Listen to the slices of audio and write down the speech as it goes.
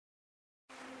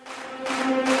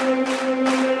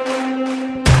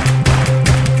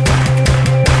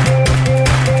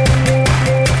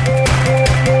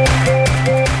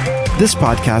This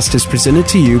podcast is presented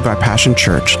to you by Passion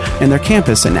Church and their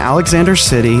campus in Alexander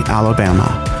City, Alabama.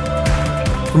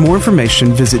 For more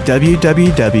information, visit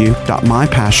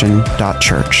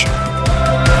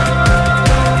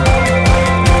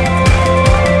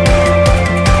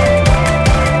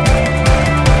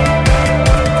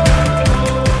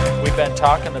We've been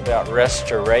talking about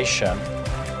restoration.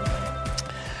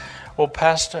 Well,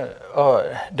 Pastor,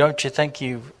 don't you think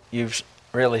you've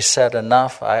really said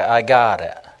enough? I got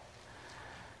it.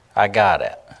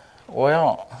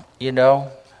 Well,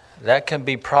 that can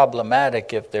be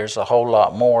problematic if there's a whole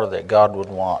lot more that God would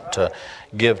want to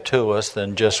give to us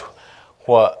than just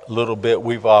what little bit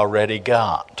we've already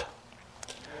got.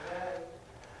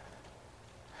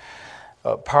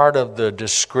 Part of the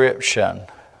description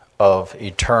of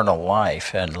eternal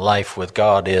life and life with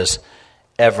God is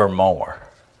evermore.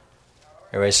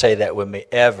 Everybody say that with me,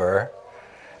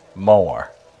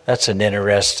 evermore. That's an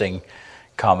interesting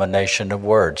combination of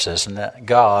words, isn't it?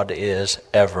 God is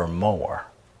evermore.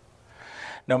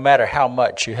 No matter how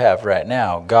much you have right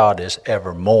now, God is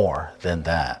ever more than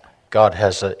that.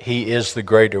 He is the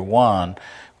greater one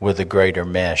with a greater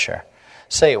measure.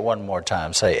 Say it one more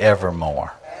time. Say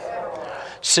evermore.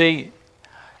 See,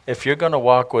 if you're going to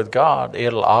walk with God,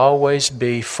 it'll always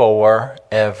be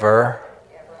forevermore.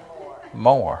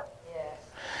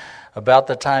 About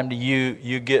the time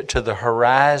you get to the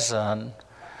horizon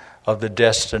of the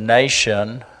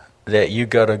destination that you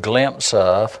got a glimpse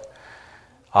of,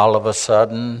 all of a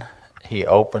sudden, He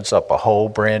opens up a whole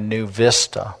brand new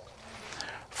vista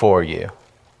for you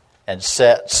and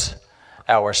sets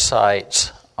our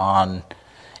sights on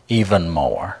even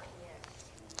more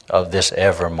of this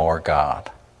evermore God.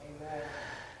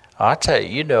 I tell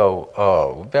you,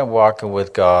 we've been walking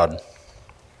with God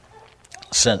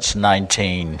since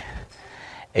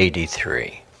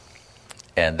 1983,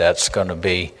 and that's going to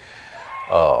be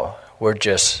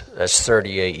that's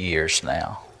 38 years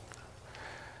now.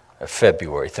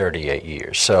 February, 38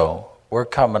 years. So we're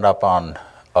coming up on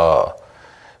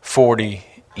 40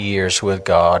 years with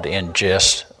God in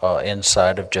just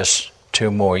inside of just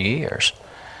 2 more years.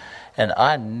 And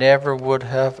I never would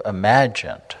have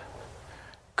imagined,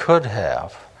 could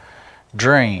have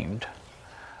dreamed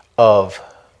of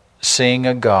seeing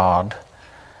a God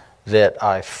that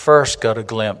I first got a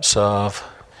glimpse of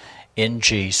in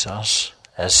Jesus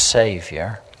as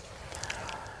Savior,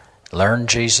 learned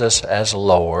Jesus as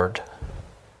Lord,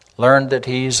 learned that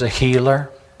He's a healer,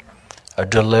 a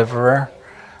deliverer,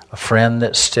 a friend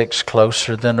that sticks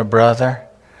closer than a brother.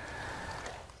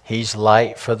 He's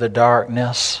light for the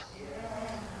darkness.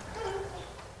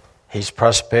 He's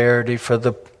prosperity for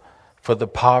the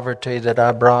poverty that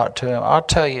I brought to Him. I'll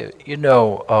tell you,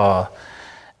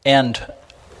 and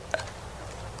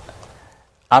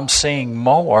I'm seeing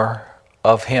more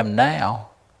of Him now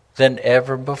than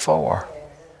ever before.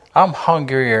 I'm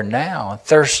hungrier now,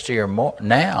 thirstier more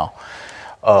now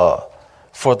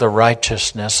for the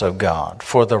righteousness of God,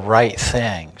 for the right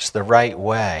things, the right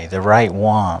way, the right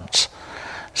ones,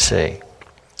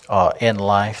 in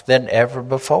life than ever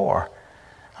before.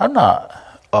 I'm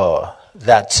not,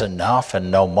 that's enough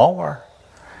and no more.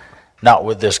 Not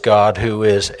with this God who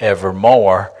is ever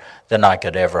more than I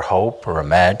could ever hope or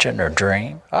imagine or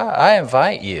dream. I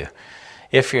invite you,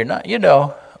 if you're not,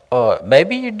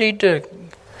 maybe you need to,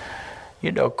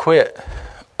 quit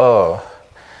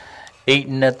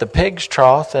eating at the pig's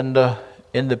trough and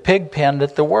in the pig pen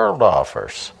that the world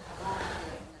offers.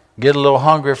 Get a little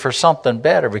hungry for something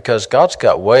better, because God's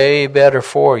got way better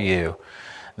for you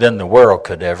than the world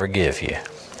could ever give you.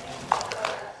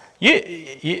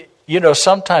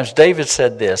 Sometimes David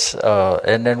said this,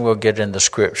 and then we'll get into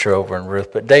Scripture over in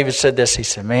Ruth, but David said this, he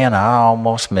said, man, I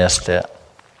almost missed it.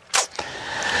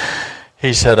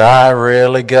 He said, I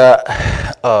really got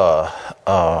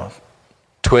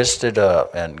twisted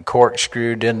up and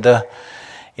corkscrewed in the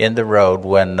road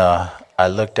when I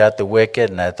looked at the wicked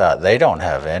and I thought, they don't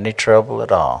have any trouble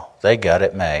at all. They got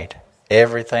it made.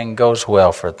 Everything goes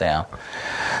well for them.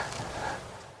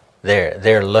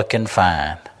 They're looking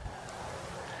fine.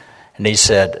 And he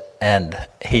said, and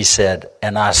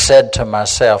I said to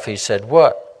myself, he said,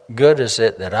 what good is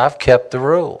it that I've kept the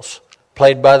rules?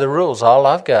 Played by the rules, all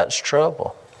I've got is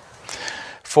trouble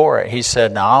for it. He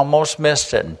said, now I almost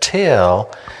missed it until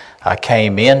I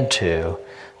came into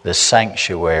the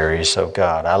sanctuaries of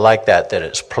God. I like that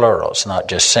it's plural, it's not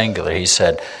just singular. He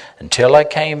said, until I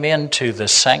came into the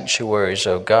sanctuaries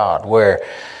of God, where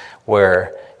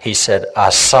he said, I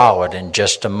saw it in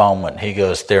just a moment. He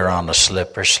goes, they're on a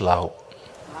slippery slope.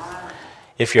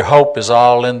 If your hope is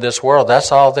all in this world,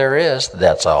 that's all there is.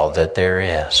 That's all that there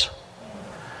is.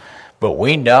 But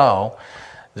we know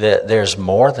that there's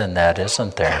more than that,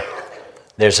 isn't there?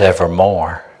 There's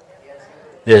evermore.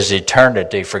 There's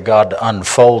eternity for God to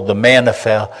unfold the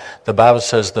manifest. The Bible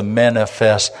says the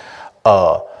manifest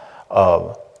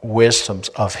wisdoms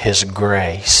of His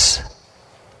grace.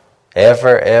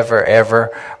 Ever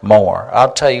more.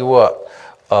 I'll tell you what,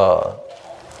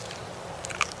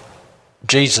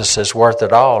 Jesus is worth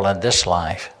it all in this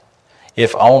life,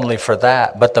 if only for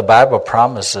that. But the Bible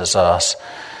promises us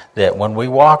that when we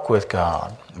walk with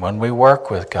God, when we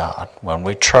work with God, when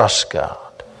we trust God,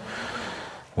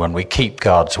 when we keep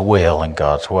God's will and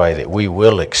God's way, that we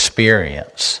will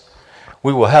experience,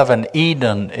 we will have an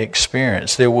Eden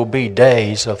experience. There will be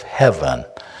days of heaven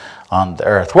on the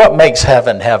earth. What makes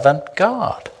heaven heaven?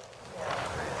 God.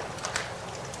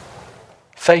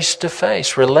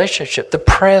 Face-to-face relationship, the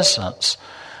presence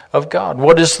of God.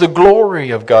 What is the glory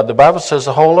of God? The Bible says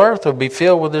the whole earth will be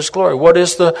filled with His glory. What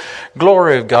is the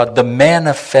glory of God? The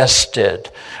manifested,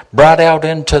 brought out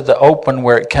into the open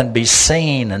where it can be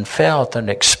seen and felt and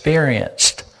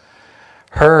experienced,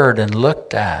 heard and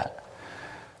looked at.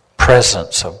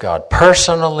 Presence of God.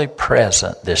 Personally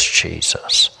present, this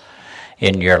Jesus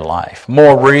in your life.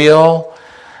 More real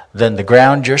than the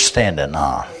ground you're standing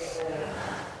on.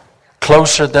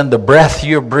 Closer than the breath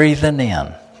you're breathing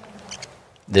in.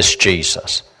 This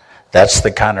Jesus. That's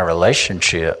the kind of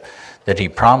relationship that He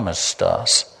promised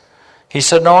us. He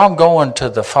said, no, I'm going to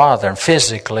the Father, and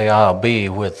physically I'll be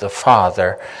with the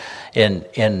Father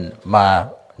in my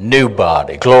new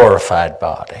body, glorified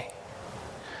body.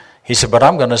 He said, but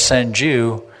I'm going to send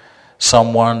you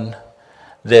someone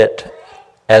that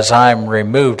as I'm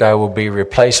removed, I will be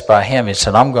replaced by Him. He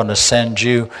said, I'm going to send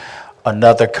you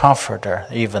another comforter,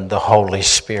 even the Holy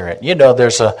Spirit. You know,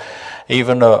 there's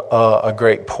even a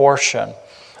great portion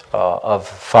of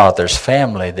Father's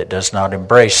family that does not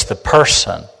embrace the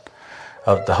person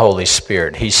of the Holy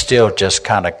Spirit. He's still just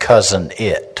kind of cousin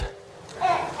it.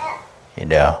 You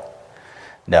know?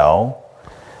 No.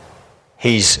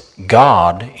 He's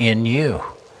God in you.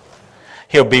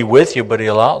 He'll be with you, but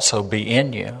He'll also be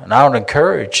in you. And I would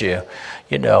encourage you,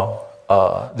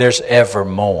 there's ever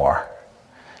more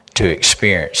to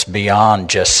experience beyond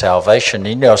just salvation.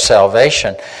 You know,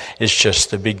 salvation is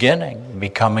just the beginning,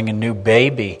 becoming a new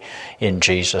baby in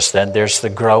Jesus. Then there's the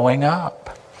growing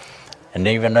up, and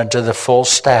even unto the full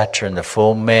stature and the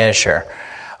full measure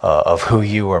of who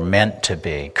you were meant to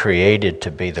be, created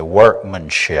to be, the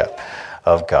workmanship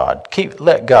of God.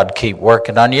 Let God keep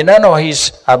working on you.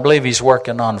 I believe He's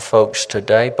working on folks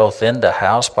today, both in the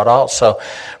house, but also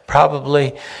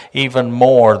probably even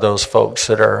more those folks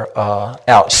that are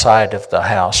outside of the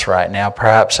house right now,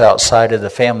 perhaps outside of the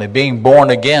family. Being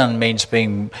born again means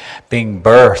being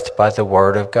birthed by the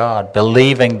Word of God,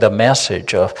 believing the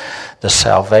message of the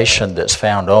salvation that's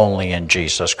found only in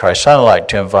Jesus Christ. I'd like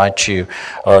to invite you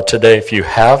today, if you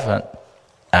haven't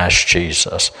asked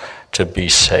Jesus to be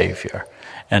Savior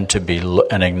and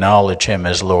and acknowledge Him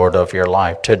as Lord of your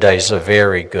life. Today's a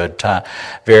very good time.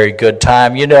 Very good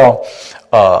time.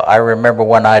 I remember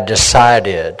when I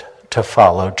decided to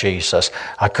follow Jesus,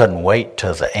 I couldn't wait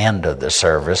till the end of the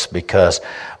service because,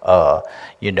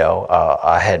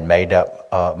 I had made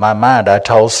up my mind. I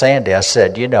told Sandy, I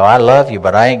said, I love you,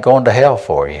 but I ain't going to hell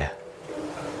for you.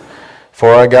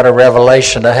 Before I got a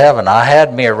revelation of heaven, I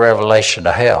had me a revelation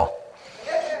of hell.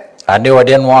 I knew I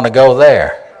didn't want to go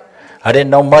there. I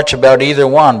didn't know much about either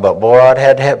one, but boy,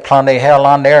 I'd had plenty of hell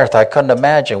on the earth. I couldn't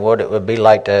imagine what it would be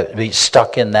like to be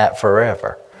stuck in that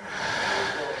forever.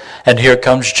 And here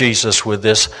comes Jesus with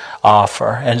this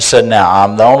offer and said, now,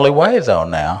 I'm the only way though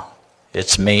now.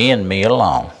 It's me and me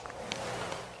alone.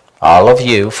 All of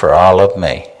you for all of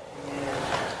me.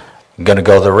 I'm going to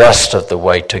go the rest of the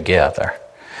way together.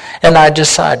 And I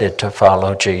decided to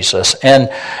follow Jesus. And,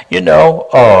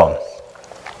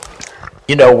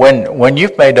 when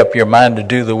you've made up your mind to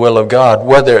do the will of God,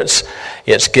 whether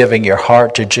it's giving your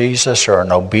heart to Jesus or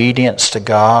an obedience to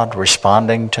God,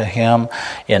 responding to Him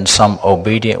in some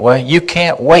obedient way, you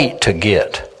can't wait to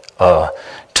get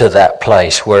to that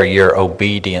place where your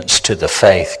obedience to the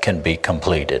faith can be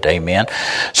completed. Amen.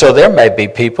 So there may be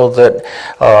people that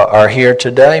are here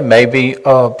today, maybe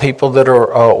people that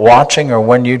are watching, or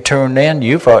when you tune in,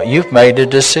 you've made a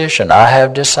decision. I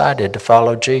have decided to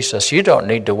follow Jesus. You don't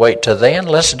need to wait till then.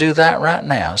 Let's do that right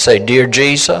now. Say, dear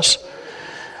Jesus,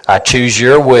 I choose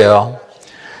your will,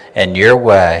 and your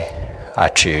way, I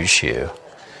choose you.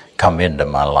 Come into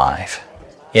my life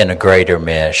in a greater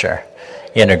measure,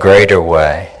 in a greater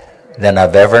way than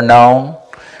I've ever known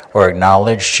or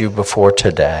acknowledged you before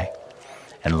today.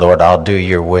 And Lord, I'll do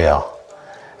your will.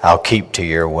 I'll keep to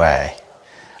your way.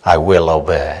 I will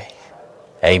obey.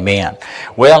 Amen.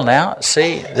 Well, now,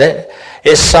 see,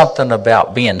 it's something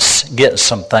about getting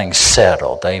some things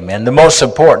settled. Amen. The most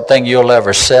important thing you'll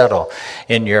ever settle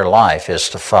in your life is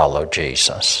to follow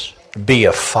Jesus. Be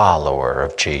a follower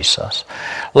of Jesus.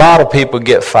 A lot of people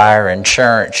get fire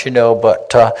insurance, but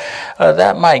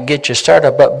that might get you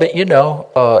started. But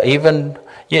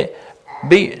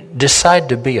decide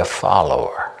to be a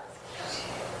follower.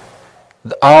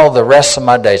 All the rest of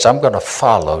my days, I'm going to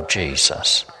follow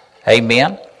Jesus.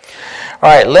 Amen. All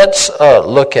right, let's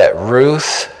look at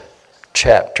Ruth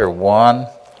chapter 1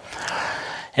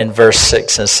 in verse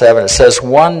 6 and 7. It says,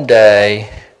 one day,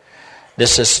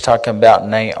 this is talking about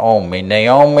Naomi.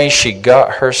 Naomi, she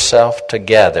got herself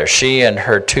together, she and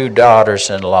her 2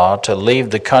 daughters-in-law, to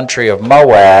leave the country of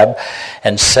Moab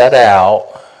and set out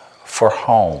for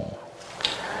home.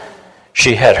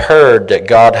 She had heard that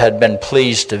God had been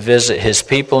pleased to visit his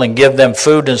people and give them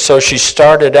food, and so she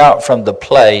started out from the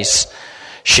place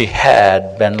she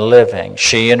had been living,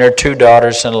 she and her 2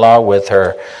 daughters-in-law with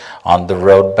her, on the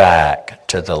road back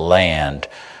to the land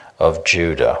of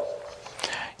Judah.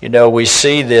 We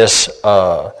see this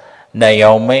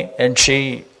Naomi, and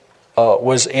she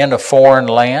was in a foreign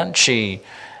land. She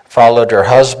followed her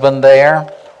husband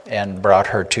there and brought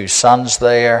her 2 sons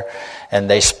there, and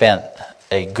they spent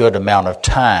a good amount of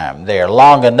time there.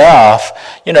 Long enough,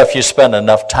 if you spend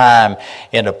enough time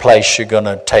in a place, you're going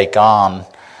to take on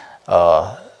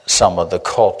some of the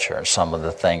culture, some of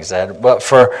the things but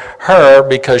for her,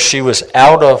 because she was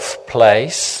out of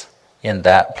place in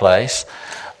that place,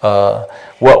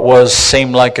 what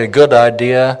seemed like a good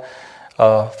idea,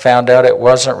 found out it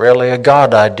wasn't really a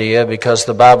God idea, because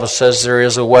the Bible says there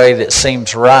is a way that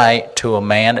seems right to a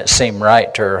man. It seemed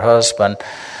right to her husband,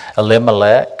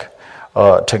 Elimelech,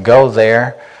 to go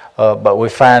there, but we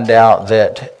find out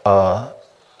that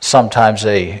sometimes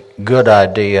a good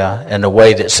idea and a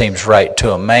way that seems right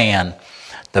to a man,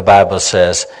 the Bible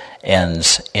says,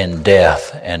 ends in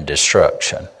death and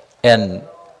destruction. And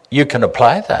you can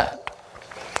apply that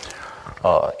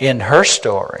in her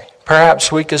story.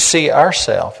 Perhaps we could see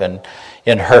ourselves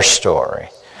in her story.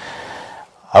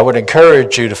 I would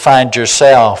encourage you to find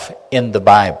yourself in the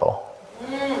Bible.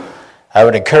 I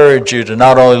would encourage you to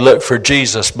not only look for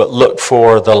Jesus, but look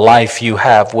for the life you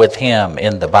have with him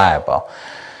in the Bible.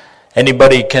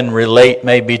 Anybody can relate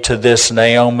maybe to this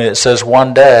Naomi. It says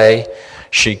one day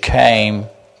she came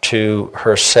to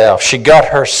herself. She got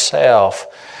herself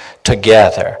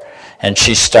together and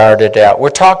she started out.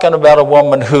 We're talking about a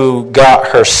woman who got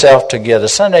herself together.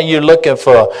 Sometimes you're looking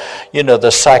for,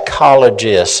 the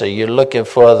psychologist, or you're looking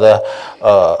for the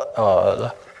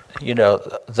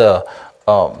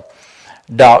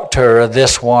doctor or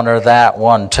this one or that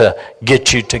one to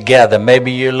get you together.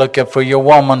 Maybe you're looking for your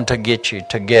woman to get you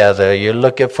together. You're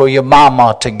looking for your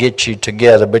mama to get you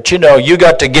together. But you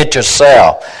got to get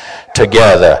yourself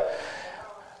together.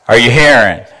 Are you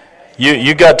hearing?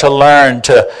 You got to learn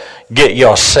to get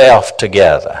yourself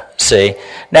together. See?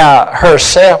 Now,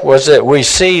 herself was it. We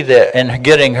see that in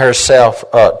getting herself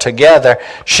together,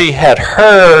 she had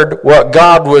heard what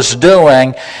God was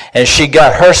doing, and she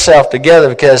got herself together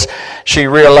because she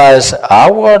realized,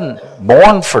 I wasn't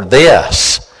born for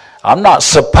this. I'm not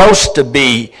supposed to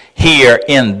be here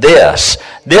in this.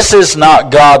 This is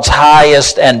not God's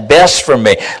highest and best for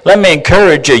me. Let me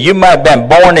encourage you. You might have been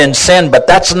born in sin, but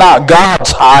that's not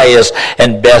God's highest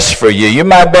and best for you. You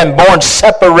might have been born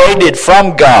separated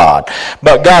from God,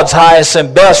 but God's highest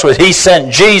and best was He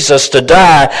sent Jesus to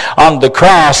die on the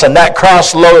cross, and that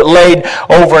cross laid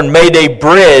over and made a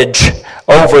bridge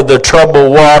over the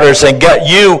troubled waters and got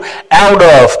you out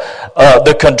of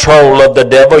the control of the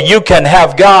devil. You can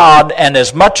have God, and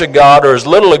as much of God or as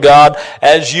little of God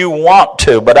as you want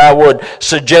to, but I would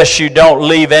suggest you don't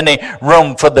leave any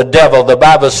room for the devil. The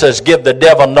Bible says give the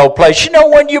devil no place.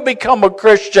 When you become a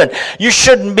Christian, you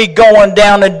shouldn't be going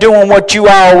down and doing what you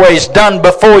always done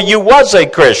before you was a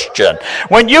Christian.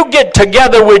 When you get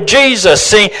together with Jesus,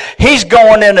 see, He's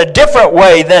going in a different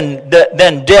way than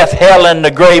death, hell, and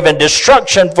the grave and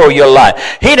destruction for your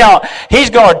life. He's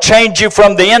going to change you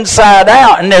from the inside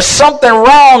out, and there's something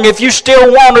wrong if you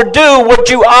still want to do what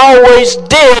you always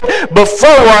did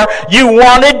before you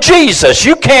wanted Jesus.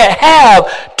 You can't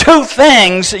have two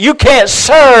things. You can't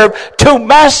serve two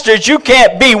masters. You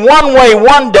can't be one way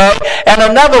one day and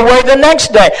another way the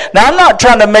next day. Now, I'm not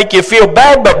trying to make you feel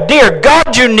bad, but dear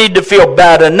God, you need to feel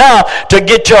bad enough to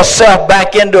get yourself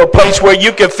back into a place where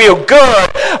you can feel good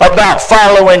about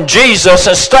following Jesus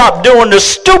and stop doing the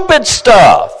stupid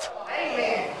stuff.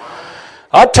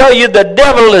 I'll tell you,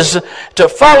 to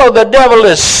follow the devil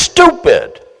is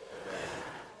stupid.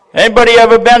 Anybody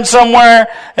ever been somewhere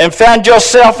and found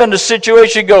yourself in a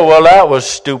situation, you go, well, that was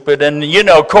stupid. And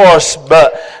of course,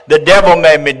 but the devil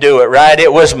made me do it, right? It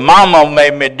was mama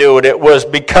made me do it. It was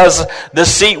because the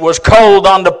seat was cold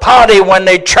on the potty when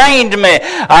they trained me.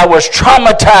 I was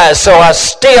traumatized, so I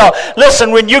still,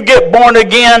 listen, when you get born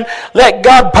again, let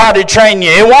God potty train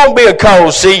you. It won't be a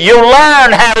cold seat. You'll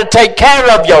learn how to take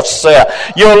care of yourself.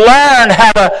 You'll learn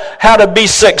how to be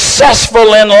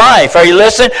successful in life. Are you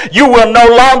listening? You will no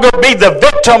longer be the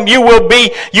victim.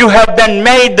 You have been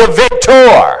made the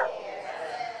victor.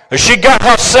 She got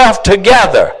herself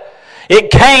together. It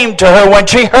came to her when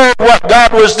she heard what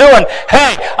God was doing.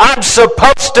 Hey, I'm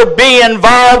supposed to be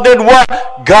involved in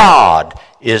what God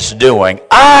is doing.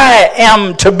 I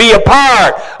am to be a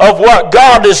part of what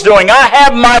God is doing. I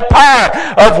have my part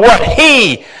of what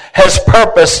He has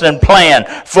purposed and planned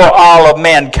for all of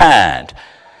mankind.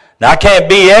 Now, I can't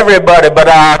be everybody, but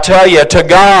I'll tell you, to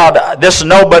God, this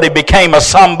nobody became a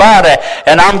somebody,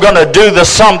 and I'm going to do the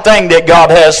something that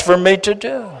God has for me to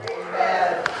do.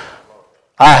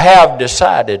 I have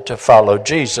decided to follow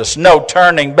Jesus. No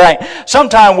turning back.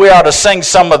 Sometime we ought to sing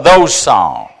some of those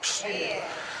songs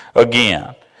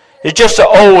again. It's just an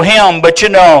old hymn, but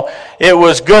it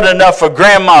was good enough for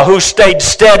Grandma who stayed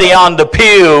steady on the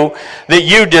pew that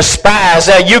you despise.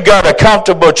 Now, you got a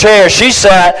comfortable chair. She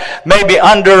sat maybe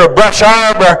under a brush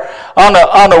arbor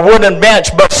on a wooden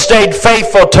bench, but stayed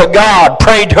faithful to God,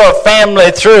 prayed her family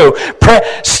through,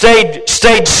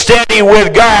 stayed steady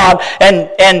with God,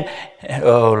 and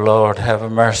oh, Lord, have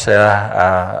mercy.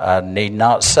 I need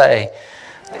not say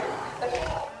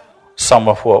some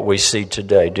of what we see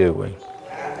today, do we?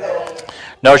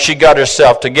 No, she got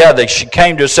herself together. She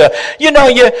came to herself.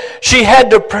 She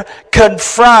had to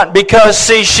confront, because,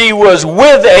 see, she was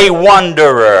with a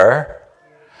wanderer,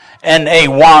 and a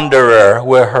wanderer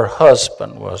where her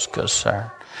husband was concerned.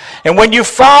 And when you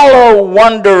follow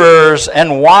wanderers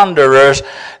and wanderers,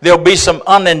 there'll be some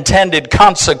unintended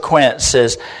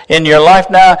consequences in your life.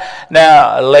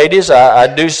 Now, ladies, I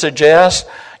do suggest,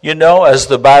 as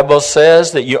the Bible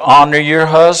says, that you honor your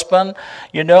husband.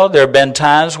 There have been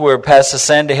times where Pastor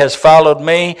Sandy has followed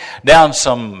me down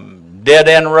some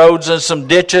dead-end roads and some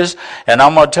ditches, and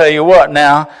I'm going to tell you what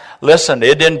now. Listen,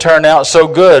 it didn't turn out so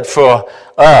good for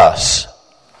us.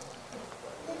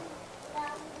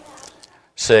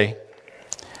 See?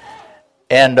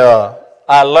 And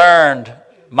I learned,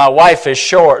 my wife is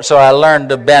short, so I learned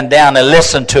to bend down and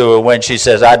listen to her when she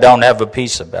says, I don't have a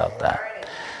peace about that.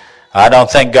 I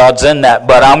don't think God's in that,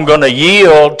 but I'm going to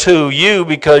yield to you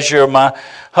because you're my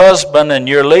husband and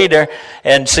your leader.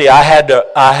 And see, I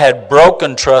had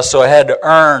broken trust, so I had to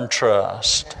earn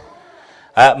trust.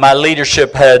 My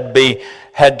leadership I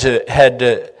had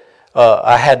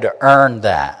to earn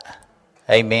that.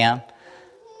 Amen.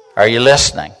 Are you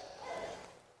listening?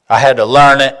 I had to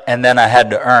learn it, and then I had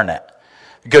to earn it,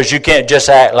 because you can't just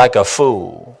act like a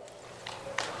fool.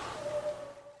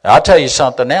 I'll tell you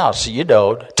something else,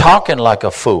 talking like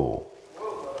a fool,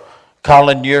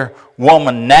 calling your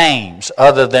woman names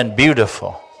other than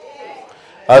beautiful,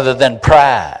 other than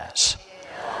prize,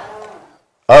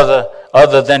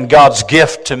 other than God's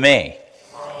gift to me.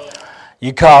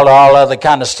 You call all other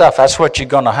kind of stuff, that's what you're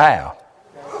going to have.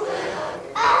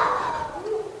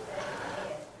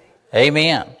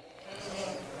 Amen.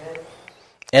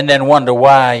 And then wonder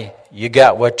why you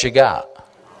got what you got.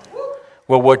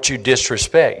 Well, what you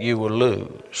disrespect, you will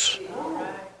lose.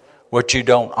 What you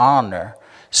don't honor,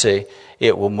 see,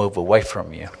 it will move away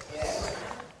from you.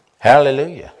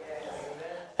 Hallelujah.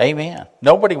 Amen.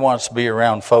 Nobody wants to be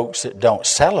around folks that don't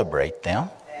celebrate them.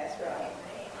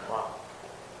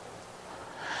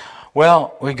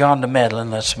 Well, we've gone to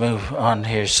meddling. Let's move on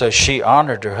here. So she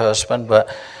honored her husband,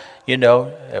 but,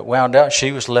 it wound out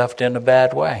she was left in a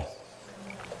bad way.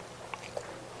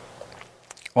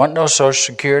 Wasn't no Social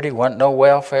Security, wasn't no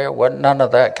welfare, wasn't none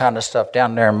of that kind of stuff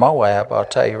down there in Moab, I'll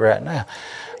tell you right now.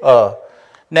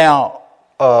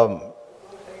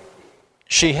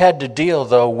 She had to deal,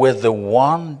 though, with the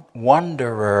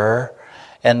wanderer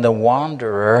and the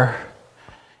wanderer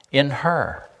in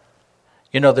her.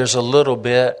 There's a little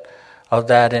bit of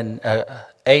that in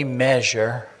a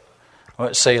measure. I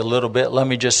won't say a little bit, let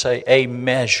me just say a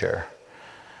measure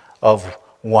of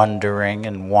wondering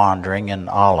and wandering in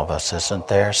all of us, isn't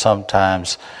there?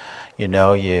 Sometimes,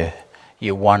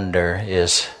 you wonder,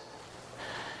 is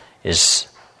this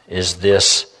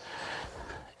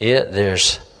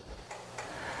it?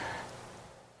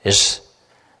 Is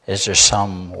there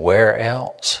somewhere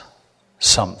else,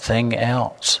 something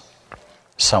else,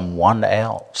 someone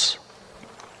else?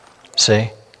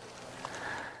 See?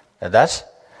 Now that's,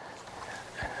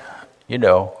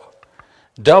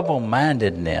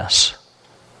 Double-mindedness,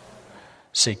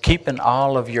 see, keeping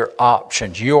all of your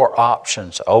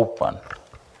options open,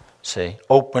 see,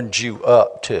 opens you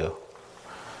up to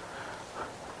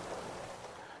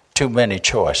too many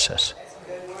choices.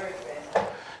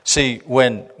 See,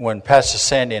 when Pastor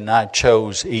Sandy and I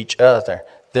chose each other,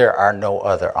 there are no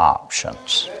other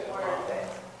options.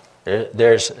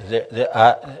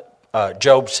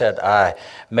 Job said, I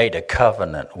made a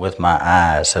covenant with my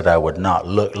eyes that I would not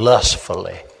look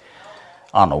lustfully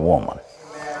on a woman.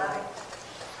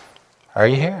 Are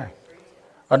you hearing?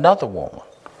 Another woman.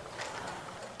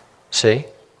 See,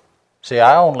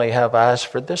 I only have eyes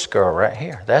for this girl right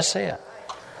here. That's it.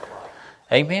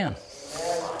 Amen.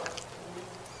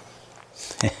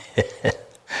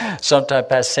 Sometimes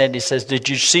Pastor Sandy says, did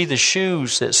you see the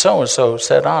shoes that so-and-so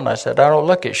set on? I said, I don't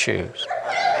look at shoes.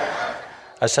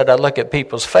 I said, I look at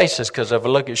people's faces, because if I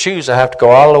look at shoes, I have to go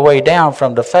all the way down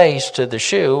from the face to the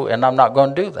shoe, and I'm not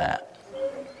going to do that.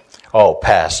 Oh,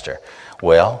 Pastor.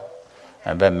 Well,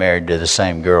 I've been married to the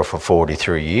same girl for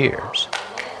 43 years.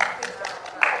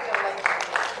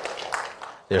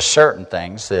 There's certain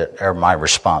things that are my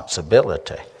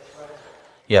responsibility.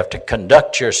 You have to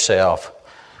conduct yourself,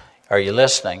 are you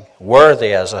listening,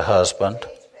 worthy as a husband,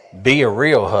 be a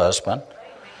real husband,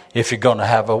 if you're going to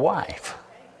have a wife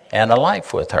and a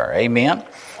life with her. Amen?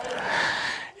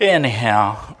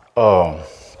 Anyhow,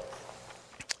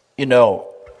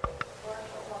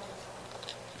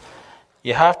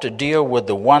 you have to deal with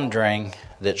the wondering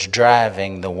that's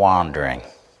driving the wandering.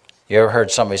 You ever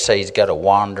heard somebody say he's got a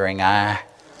wandering eye?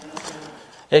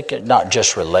 Not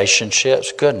just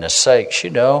relationships, goodness sakes,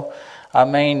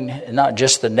 not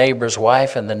just the neighbor's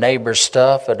wife and the neighbor's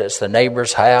stuff, but it's the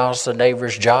neighbor's house, the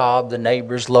neighbor's job, the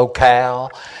neighbor's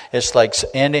locale. It's like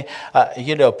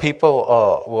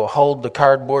people will hold the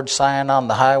cardboard sign on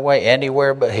the highway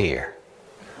anywhere but here.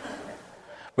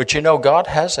 But God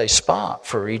has a spot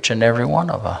for each and every one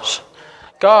of us.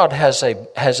 God has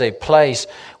a place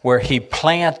where He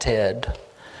planted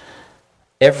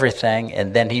everything,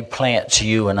 and then He plants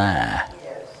you and I.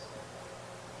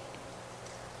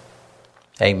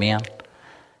 Amen.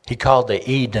 He called it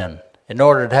Eden. In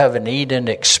order to have an Eden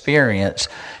experience,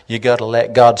 you got to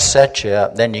let God set you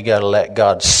up, then you got to let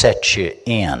God set you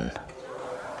in.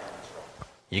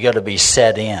 You got to be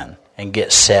set in and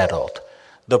get settled.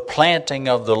 The planting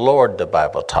of the Lord, the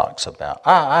Bible talks about.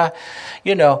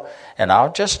 And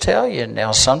I'll just tell you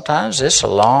now, sometimes it's a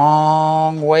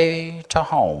long way to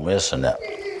home, isn't it?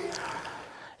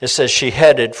 It says she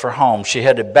headed for home. She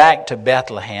headed back to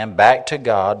Bethlehem, back to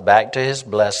God, back to His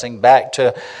blessing, back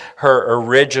to her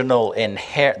original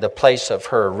the place of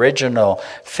her original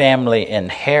family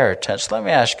inheritance. Let me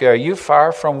ask you, are you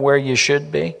far from where you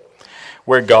should be?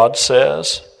 Where God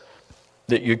says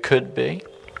that you could be?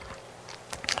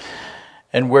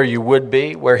 And where you would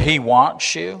be? Where He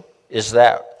wants you?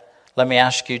 Let me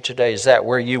ask you today, is that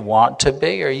where you want to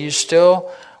be? Are you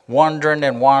still wondering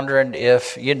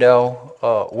if,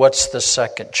 what's the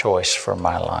second choice for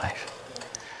my life?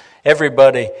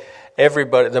 Everybody,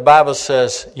 the Bible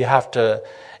says you have to,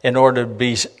 in order to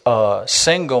be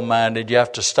single-minded, you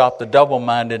have to stop the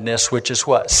double-mindedness, which is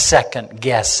what?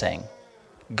 Second-guessing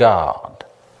God.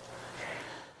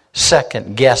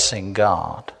 Second-guessing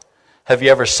God. Have you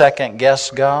ever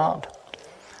second-guessed God?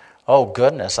 Oh,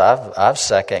 goodness, I've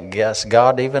second-guessed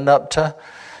God even up to,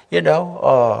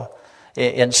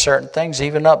 in certain things,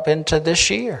 even up into this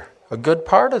year, a good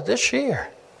part of this year.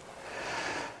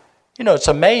 It's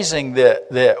amazing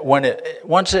that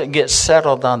once it gets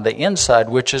settled on the inside,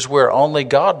 which is where only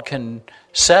God can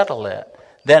settle it,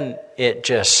 then it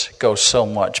just goes so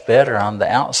much better on the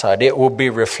outside. It will be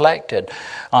reflected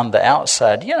on the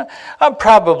outside. I'm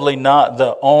probably not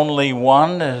the only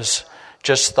one who's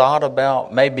just thought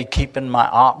about maybe keeping my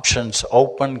options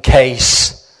open in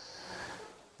case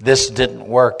this didn't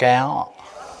work out.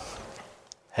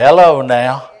 Hello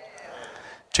now.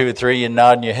 2 or 3 you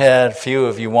nodding your head. A few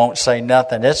of you won't say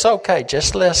nothing. It's okay.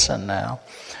 Just listen now.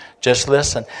 Just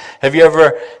listen. Have you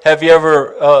ever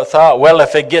thought, well,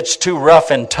 if it gets too rough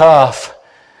and tough,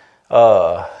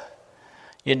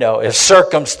 if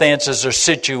circumstances or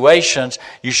situations,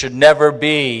 you should never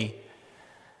be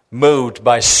moved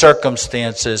by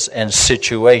circumstances and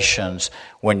situations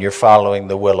when you're following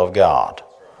the will of God.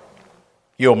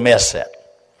 You'll miss it.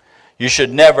 You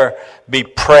should never be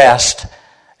pressed,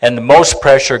 and the most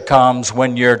pressure comes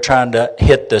when you're trying to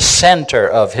hit the center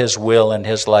of His will and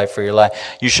His life for your life.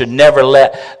 You should never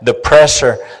let the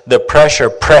pressure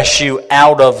press you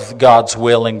out of God's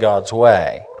will and God's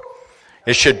way.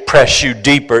 It should press you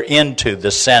deeper into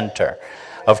the center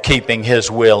of keeping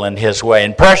His will and His way.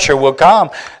 And pressure will come.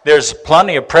 There's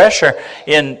plenty of pressure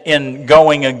in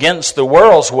going against the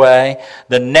world's way.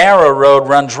 The narrow road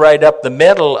runs right up the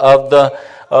middle of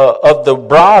the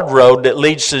broad road that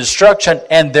leads to destruction,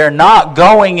 and they're not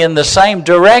going in the same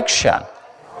direction.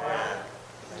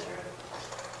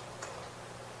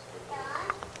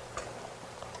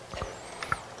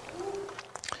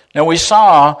 Now we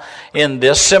saw in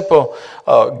this simple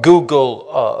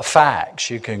Google facts,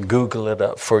 you can Google it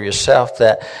up for yourself,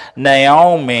 that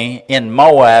Naomi in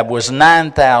Moab was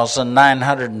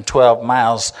 9,912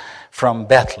 miles from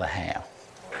Bethlehem.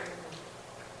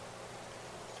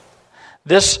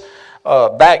 This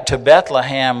back to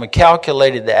Bethlehem, we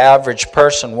calculated the average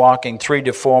person walking 3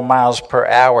 to 4 miles per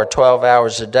hour, 12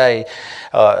 hours a day,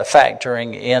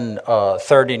 factoring in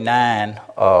 39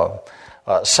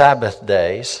 Sabbath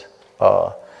days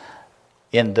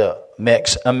in the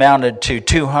mix, amounted to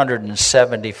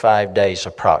 275 days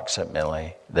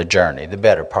approximately, the journey, the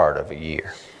better part of a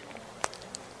year.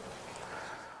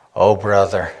 Oh,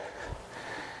 brother,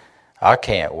 I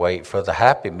can't wait for the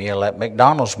Happy Meal at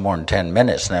McDonald's more than 10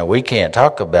 minutes now. We can't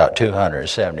talk about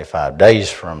 275 days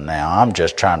from now. I'm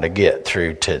just trying to get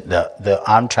through to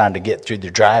I'm trying to get through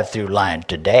the drive-through line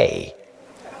today.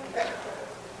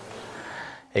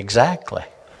 Exactly.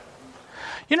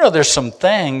 You know, there's some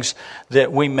things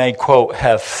that we may, quote,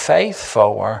 have faith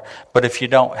for, but if you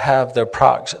don't have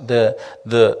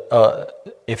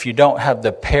if you don't have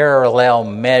the parallel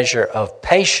measure of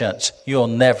patience, you'll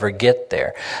never get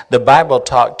there. The Bible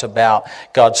talked about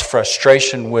God's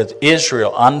frustration with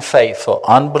Israel, unfaithful,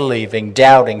 unbelieving,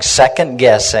 doubting,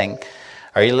 second-guessing.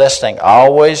 Are you listening?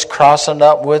 Always crossing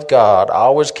up with God,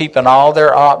 always keeping all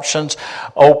their options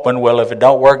open. Well, if it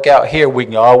don't work out here, we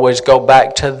can always go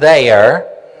back to there.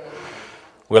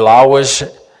 We'll always,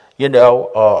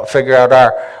 figure out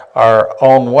our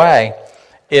own way.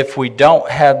 If we don't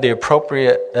have the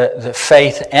appropriate the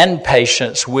faith and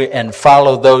patience and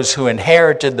follow those who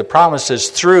inherited the promises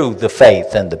through the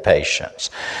faith and the patience.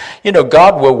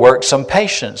 God will work some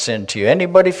patience into you.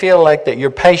 Anybody feel like that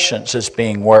your patience is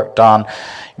being worked on?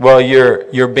 Well,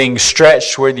 you're being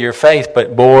stretched with your faith,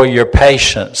 but boy, your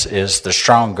patience is the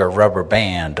stronger rubber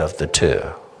band of the two.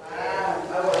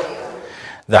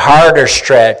 The harder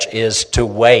stretch is to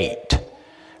wait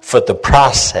for the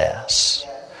process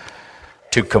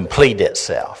to complete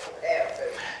itself.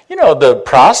 The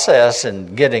process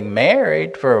in getting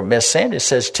married for Miss Sandy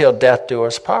says till death do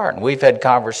us part. And we've had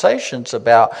conversations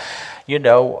about,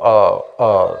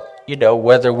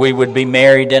 whether we would be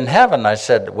married in heaven. I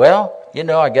said, well,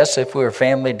 I guess if we were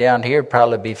family down here, it'd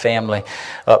probably be family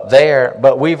up there.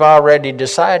 But we've already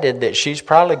decided that she's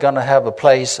probably going to have a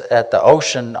place at the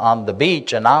ocean on the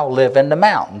beach, and I'll live in the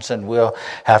mountains, and we'll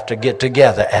have to get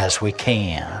together as we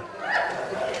can.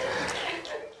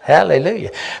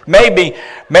 Hallelujah. Maybe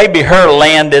her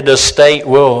landed estate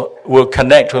will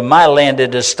connect with my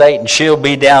landed estate, and she'll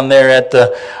be down there at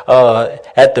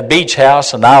the beach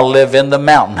house, and I'll live in the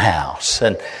mountain house.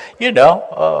 And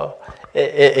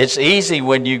it's easy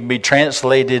when you can be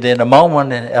translated in a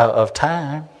moment of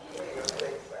time.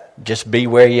 Just be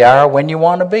where you are when you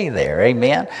want to be there.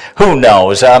 Amen. Who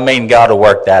knows? God will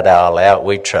work that all out.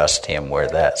 We trust Him where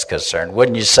that's concerned.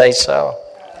 Wouldn't you say so?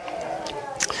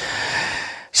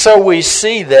 So we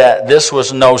see that this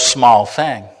was no small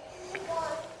thing,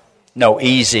 no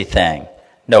easy thing,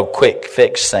 no quick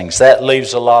fix things. That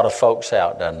leaves a lot of folks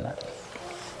out, doesn't it?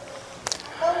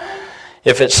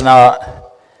 If it's not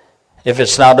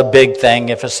a big thing,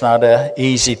 if it's not an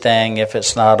easy thing, if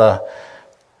it's not a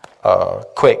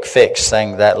quick fix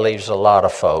thing, that leaves a lot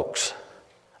of folks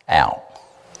out.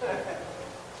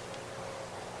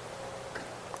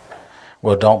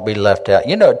 Well, don't be left out.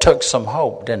 It took some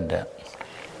hope, didn't it?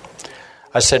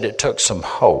 I said it took some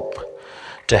hope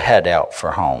to head out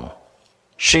for home.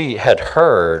 She had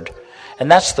heard,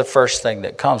 and that's the first thing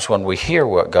that comes when we hear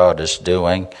what God is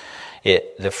doing.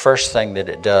 The first thing that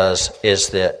it does is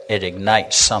that it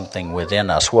ignites something within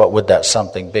us. What would that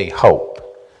something be? Hope.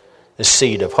 The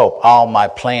seed of hope. All my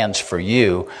plans for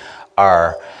you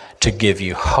are to give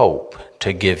you hope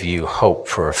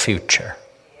for a future.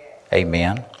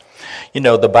 Amen.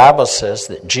 The Bible says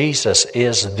that Jesus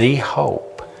is the hope.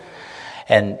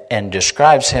 And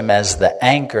describes Him as the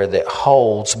anchor that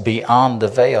holds beyond the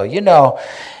veil,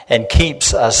 and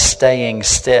keeps us staying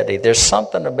steady. There's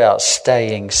something about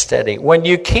staying steady. When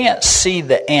you can't see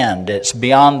the end, it's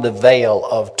beyond the veil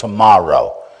of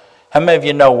tomorrow. How many of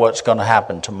you know what's going to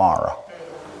happen tomorrow?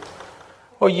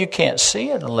 Well, you can't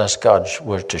see it unless God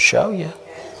were to show you.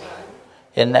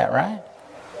 Isn't that right?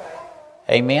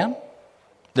 Amen?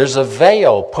 There's a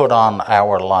veil put on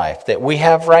our life that we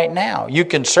have right now. You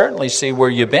can certainly see where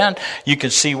you've been. You can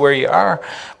see where you are.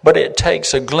 But it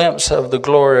takes a glimpse of the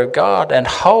glory of God and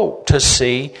hope to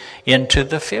see into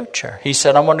the future. He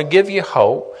said, I'm going to give you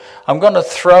hope. I'm going to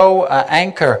throw an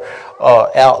anchor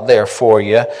out there for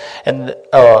you. And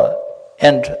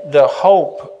the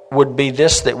hope would be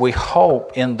this, that we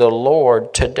hope in the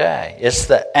Lord today. It's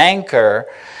the anchor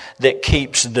that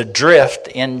keeps the drift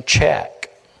in check.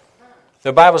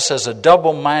 The Bible says a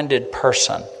double-minded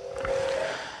person,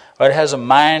 it has a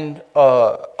mind,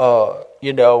 for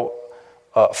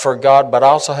God, but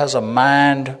also has a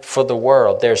mind for the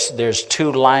world. There's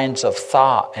two lines of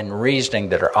thought and reasoning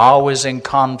that are always in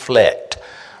conflict,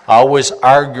 always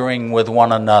arguing with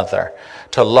one another.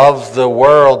 To love the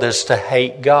world is to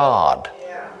hate God.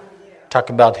 Talk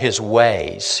about His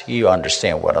ways. You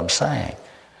understand what I'm saying.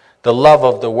 The love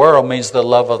of the world means the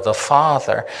love of the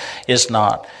Father is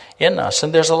not in us.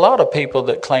 And there's a lot of people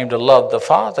that claim to love the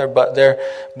Father, but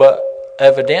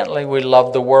evidently we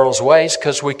love the world's ways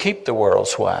because we keep the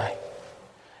world's way.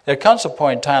 There comes a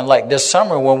point in time like this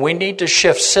summer when we need to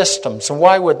shift systems. And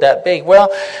why would that be? Well,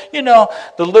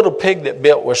 the little pig that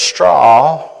built with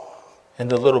straw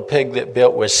and the little pig that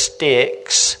built with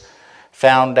sticks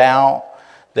found out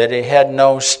that it had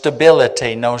no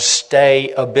stability, no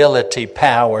stayability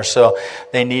power, so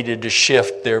they needed to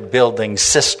shift their building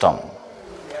system.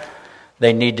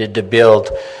 They needed to build,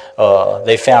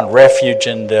 they found refuge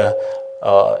in their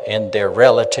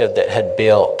relative that had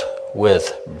built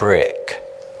with brick.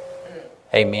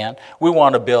 Amen. We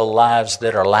want to build lives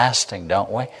that are lasting,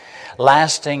 don't we?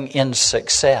 Lasting in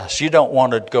success. You don't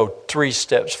want to go 3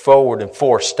 steps forward and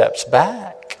 4 steps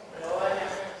back.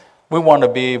 We want to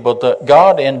be able to,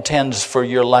 God intends for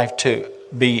your life to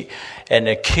be an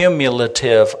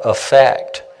accumulative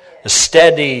effect, a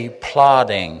steady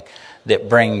plodding that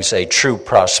brings a true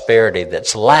prosperity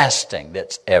that's lasting,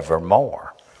 that's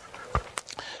evermore.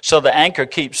 So the anchor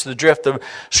keeps the drift. The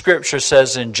Scripture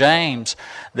says in James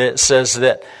that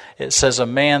it says a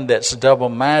man that's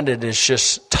double-minded is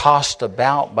just tossed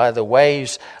about by the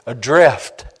waves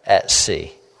adrift at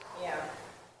sea. Yeah.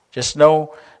 Just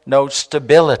no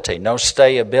stability, no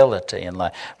stayability in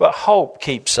life. But hope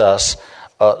keeps us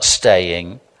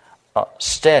staying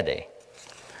steady.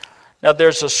 Now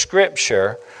there's a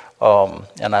scripture,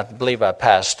 and I believe I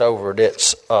passed over it.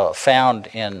 It's found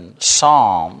in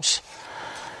Psalms,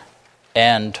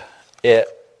 and it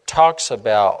talks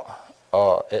about,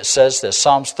 it says this,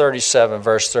 Psalms 37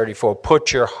 verse 34,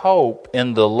 put your hope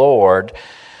in the Lord,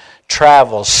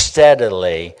 travel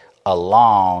steadily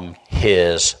along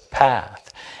His path.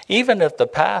 Even if the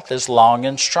path is long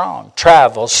and strong,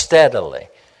 travel steadily.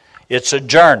 It's a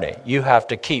journey. You have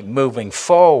to keep moving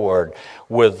forward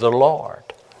with the Lord.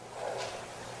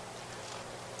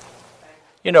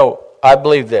 I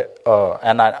believe that,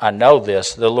 and I know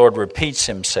this, the Lord repeats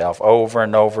Himself over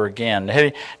and over again.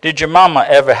 Hey, did your mama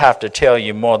ever have to tell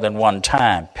you more than one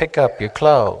time, pick up your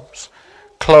clothes,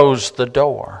 close the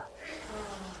door?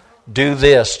 Do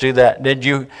this, do that. Did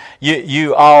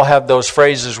you all have those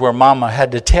phrases where mama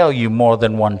had to tell you more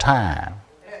than one time?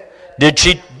 Did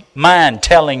she mind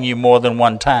telling you more than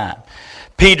one time?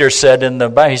 Peter said in the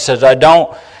Bible, he said,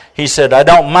 I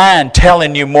don't mind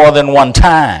telling you more than one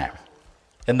time.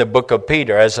 In the book of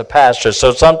Peter as a pastor.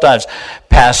 So sometimes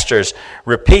pastors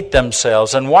repeat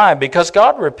themselves. And why? Because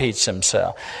God repeats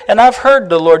Himself. And I've heard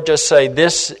the Lord just say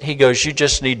this. He goes, you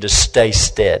just need to stay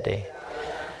steady.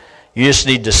 You just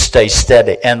need to stay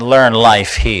steady and learn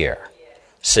life here.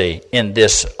 See, in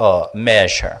this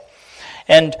measure.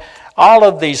 And all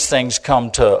of these things come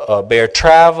to bear,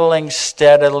 traveling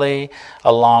steadily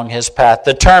along His path.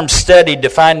 The term steady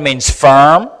defined means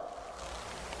firm.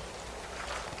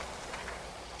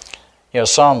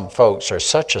 Some folks are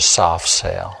such a soft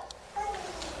sell.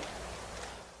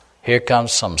 Here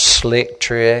comes some slick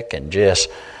trick and just,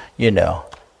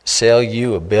 sell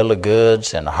you a bill of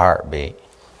goods in a heartbeat.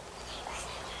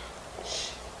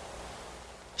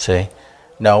 See?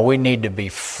 No, we need to be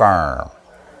firm,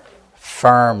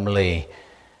 firmly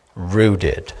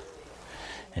rooted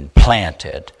and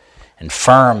planted and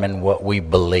firm in what we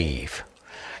believe.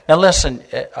 Now listen,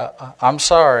 I'm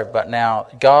sorry, but now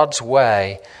God's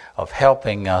way of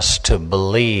helping us to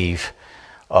believe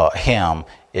Him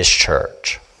is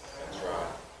church.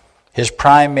 His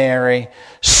primary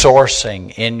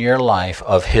sourcing in your life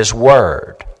of His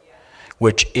Word,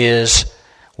 which is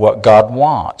what God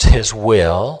wants, His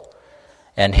will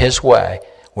and His way,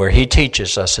 where He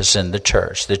teaches us, is in the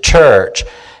church. The church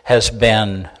has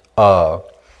been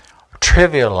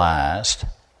trivialized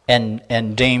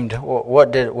and deemed,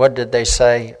 what did they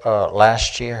say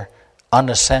last year?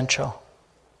 Unessential.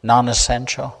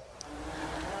 non-essential?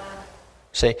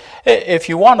 See, if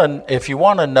you want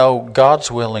to know God's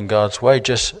will and God's way,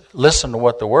 just listen to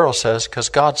what the world says, because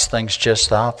God's thing's just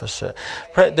the opposite.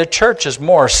 The church is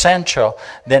more essential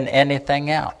than anything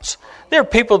else. There are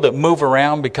people that move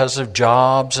around because of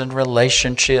jobs and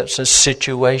relationships and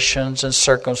situations and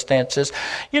circumstances.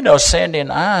 You know, Sandy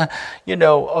and I,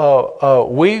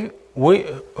 we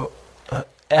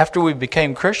after we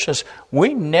became Christians,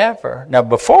 now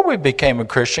before we became a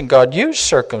Christian, God used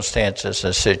circumstances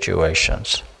and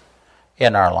situations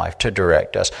in our life to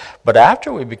direct us. But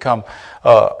after we become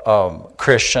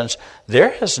Christians, there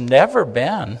has never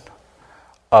been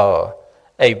a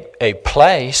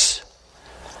place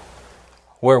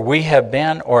where we have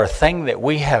been, or a thing that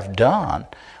we have done,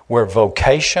 where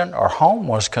vocation or home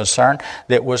was concerned,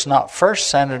 that was not first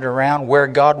centered around where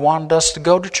God wanted us to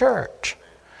go to church.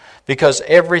 Because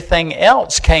everything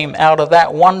else came out of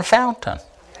that one fountain.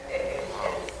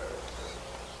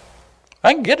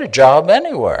 I can get a job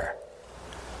anywhere,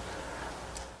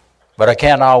 but I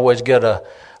can't always get a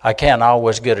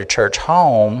church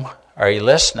home. Are you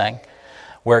listening?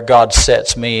 Where God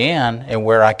sets me in and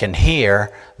where I can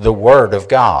hear the Word of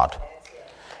God.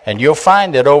 And you'll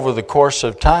find that over the course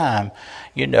of time,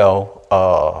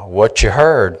 what you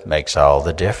heard makes all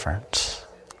the difference.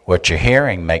 What you're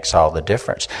hearing makes all the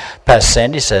difference. Pastor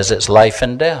Sandy says it's life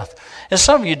and death. And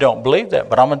some of you don't believe that,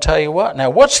 but I'm going to tell you what. Now,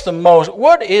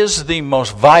 what is the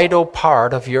most vital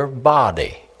part of your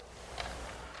body?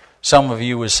 Some of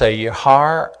you would say your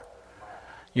heart,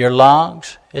 your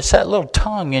lungs. It's that little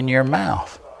tongue in your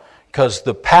mouth. Because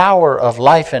the power of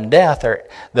life and death are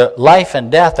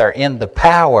in the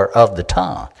power of the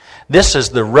tongue. This is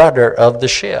the rudder of the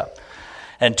ship.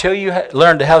 Until you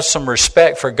learn to have some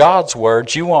respect for God's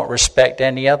words, you won't respect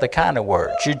any other kind of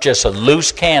words. You're just a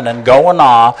loose cannon going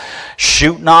off,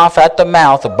 shooting off at the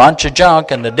mouth a bunch of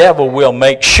junk, and the devil will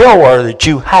make sure that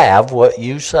you have what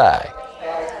you say.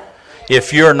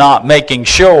 If you're not making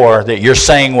sure that you're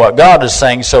saying what God is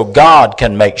saying, so God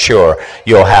can make sure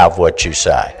you'll have what you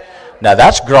say. Now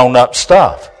that's grown-up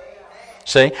stuff.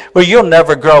 See? Well, you'll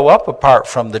never grow up apart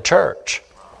from the church.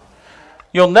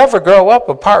 You'll never grow up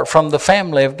apart from the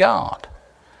family of God.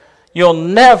 You'll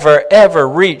never, ever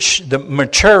reach the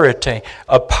maturity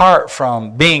apart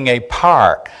from being a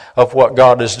part of what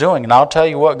God is doing. And I'll tell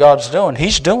you what God's doing.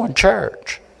 He's doing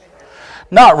church.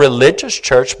 Not religious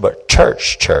church, but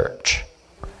church.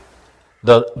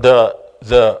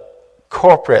 The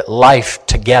corporate life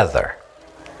together.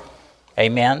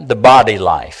 Amen? The body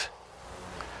life,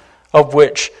 of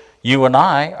which you and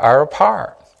I are a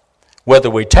part.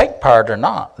 Whether we take part or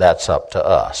not, that's up to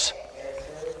us.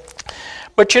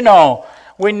 But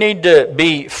we need to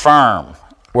be firm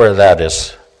where that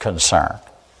is concerned.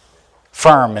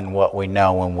 Firm in what we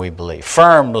know and we believe.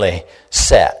 Firmly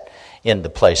set in the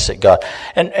place that God...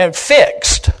 And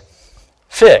fixed.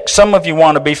 Fixed. Some of you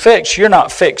want to be fixed. You're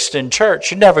not fixed in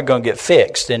church. You're never going to get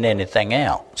fixed in anything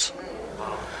else.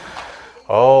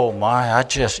 Oh my,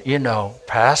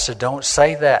 Pastor, don't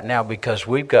say that now, because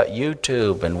we've got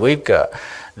YouTube and we've got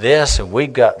this and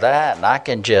we've got that, and I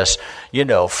can just,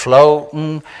 float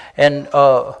and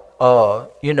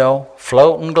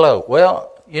float and gloat.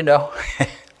 Well,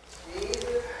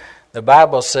 the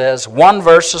Bible says, one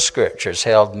verse of Scripture has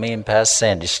held me and Pastor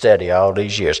Sandy steady all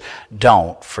these years.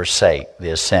 Don't forsake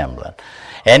the assembling.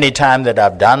 Anytime that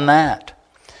I've done that,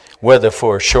 whether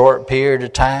for a short period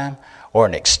of time or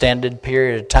an extended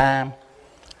period of time,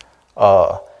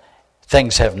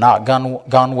 things have not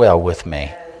gone well with me.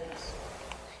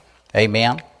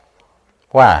 Amen?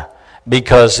 Why?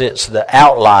 Because it's the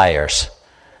outliers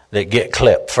that get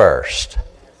clipped first.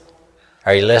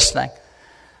 Are you listening?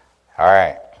 All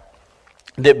right.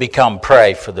 That become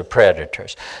prey for the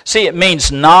predators. See, it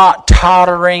means not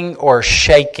tottering or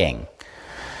shaking.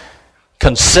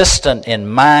 Consistent in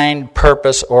mind,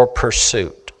 purpose, or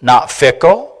pursuit. Not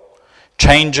fickle,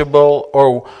 changeable,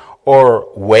 or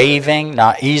waving,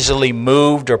 not easily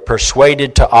moved or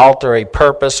persuaded to alter a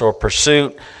purpose or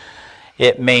pursuit.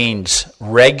 It means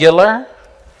regular,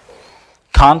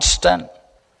 constant,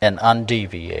 and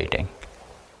undeviating.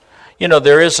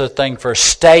 There is a thing for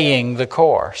staying the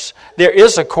course. There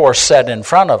is a course set in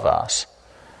front of us.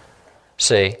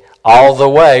 See, all the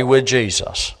way with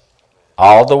Jesus.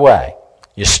 All the way.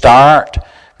 You start,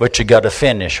 but you got to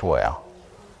finish well.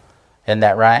 Isn't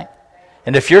that right?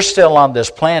 And if you're still on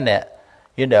this planet,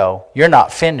 you're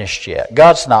not finished yet.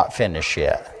 God's not finished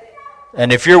yet.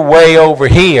 And if you're way over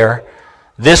here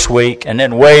this week and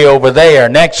then way over there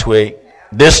next week,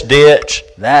 this ditch,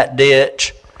 that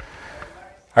ditch,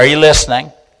 are you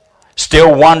listening?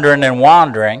 Still wondering and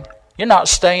wandering. You're not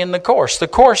staying the course. The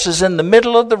course is in the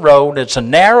middle of the road. It's a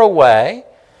narrow way.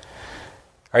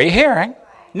 Are you hearing?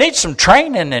 Need some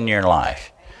training in your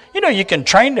life. You know, you can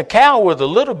train the cow with a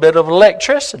little bit of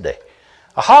electricity.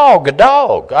 A hog, a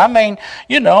dog. I mean,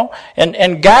 you know,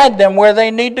 and guide them where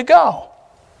they need to go.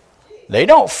 They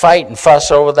don't fight and fuss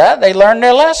over that. They learn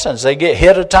their lessons. They get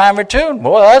hit a time or two.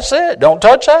 Well, that's it. Don't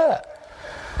touch that.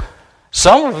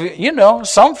 Some of you, you know,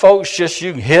 some folks just,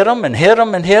 you hit them and hit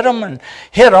them and hit them and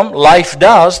hit them. Life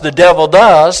does. The devil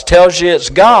does. Tells you it's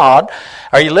God.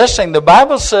 Are you listening? The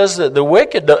Bible says that the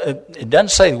wicked, it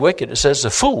doesn't say the wicked, it says the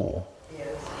fool.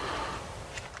 It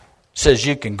says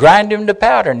you can grind him to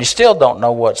powder and you still don't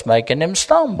know what's making him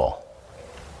stumble.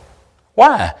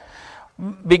 Why?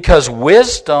 Because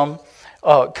wisdom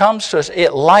comes to us.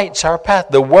 It lights our path.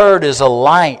 The Word is a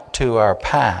light to our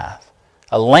path.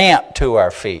 A lamp to our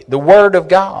feet. The Word of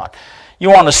God. You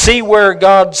want to see where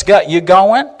God's got you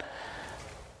going?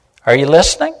 Are you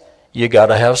listening? You got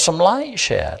to have some light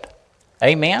shed.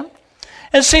 Amen?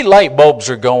 And see, light bulbs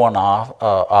are going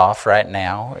off right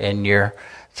now in your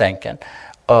thinking.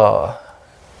 You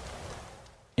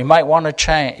might want to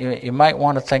change. You might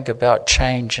want to think about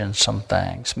changing some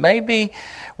things. Maybe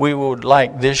we would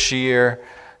like this year,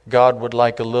 God would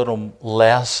like a little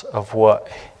less of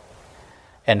what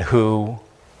and who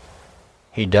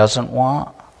He doesn't want.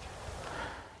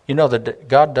 You know that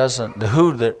the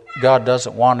who that God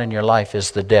doesn't want in your life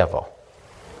is the devil.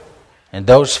 And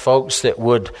those folks that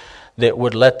would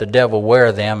let the devil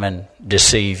wear them and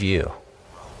deceive you.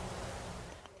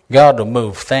 God will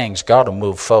move things. God will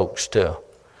move folks too.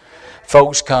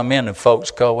 Folks come in and folks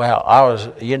go out.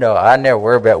 I never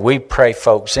worry about, we pray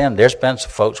folks in. There's been some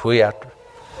folks we have to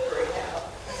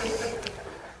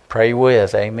pray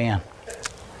with. Amen.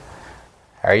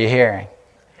 Are you hearing?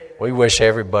 We wish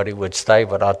everybody would stay,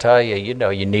 but I'll tell you, you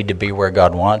know, you need to be where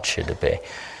God wants you to be.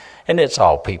 And it's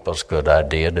all people's good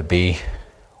idea to be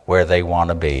where they want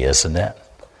to be, isn't it?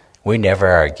 We never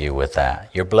argue with that.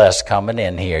 You're blessed coming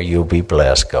in here, you'll be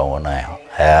blessed going out.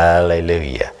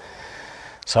 Hallelujah.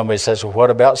 Somebody says, well, what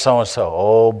about so-and-so?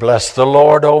 Oh, bless the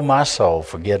Lord, oh my soul,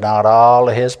 forget not all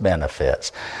of His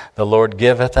benefits. The Lord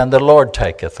giveth and the Lord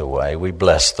taketh away. We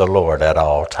bless the Lord at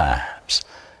all times.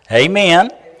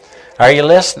 Amen. Are you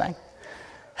listening?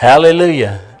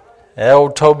 Hallelujah. That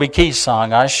old Toby Keith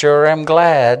song, I sure am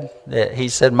glad that he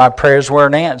said my prayers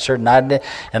weren't answered and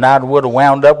I would have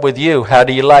wound up with you. How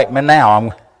do you like me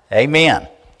now? Amen.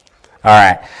 All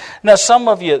right. Now some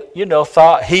of you,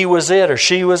 thought he was it or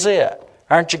she was it.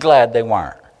 Aren't you glad they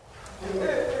weren't?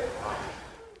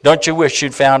 Don't you wish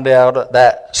you'd found out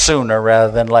that sooner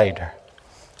rather than later?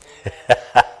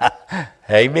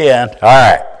 Amen. All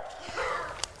right.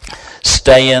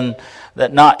 Staying,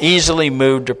 that not easily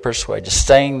moved or persuaded,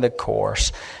 staying the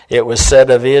course. It was said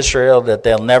of Israel that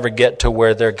they'll never get to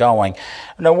where they're going.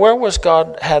 Now, where was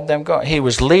God had them going? He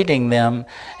was leading them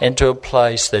into a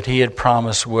place that He had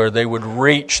promised where they would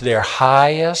reach their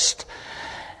highest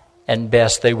and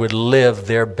best. They would live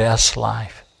their best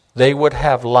life. They would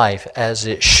have life as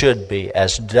it should be,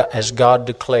 as God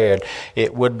declared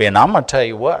it would be. And I'm going to tell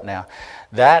you what now,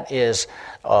 that is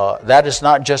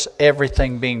not just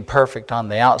everything being perfect on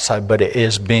the outside, but it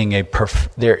is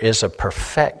there is a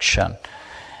perfection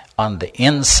on the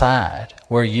inside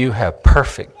where you have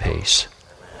perfect peace,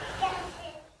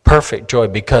 perfect joy,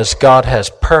 because God has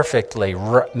perfectly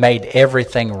made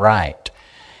everything right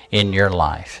in your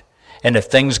life. And if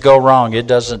things go wrong, it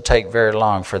doesn't take very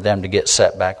long for them to get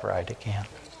set back right again.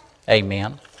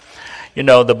 Amen.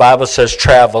 The Bible says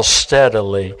travel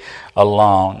steadily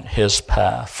along His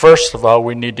path. First of all,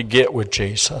 we need to get with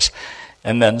Jesus.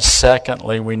 And then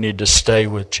secondly, we need to stay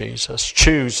with Jesus,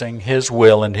 choosing His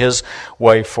will and His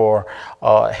way for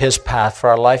His path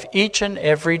for our life each and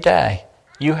every day.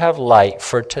 You have light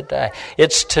for today.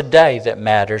 It's today that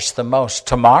matters the most.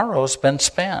 Tomorrow's been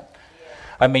spent.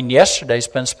 Yesterday's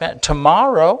been spent.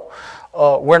 Tomorrow,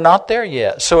 we're not there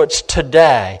yet. So it's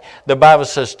today. The Bible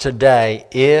says today,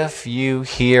 if you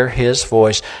hear His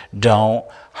voice, don't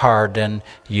harden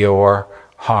your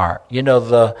heart.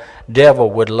 The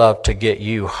devil would love to get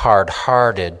you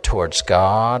hard-hearted towards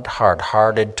God,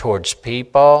 hard-hearted towards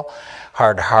people,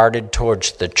 hard-hearted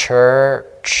towards the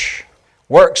church.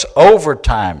 Works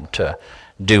overtime to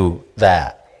do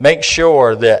that. Make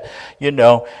sure that,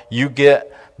 you get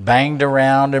banged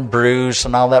around and bruised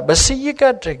and all that. But see, you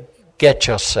got to get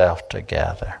yourself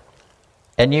together.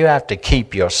 And you have to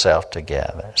keep yourself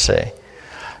together. See,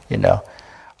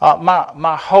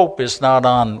 my hope is not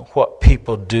on what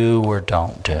people do or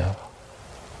don't do.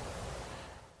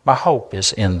 My hope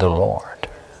is in the Lord.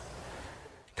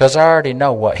 Because I already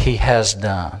know what He has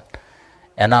done.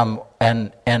 And I'm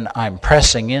and I'm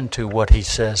pressing into what he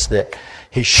says that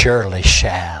he surely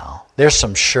shall. There's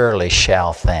some surely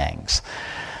shall things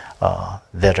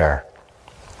that are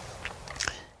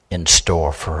in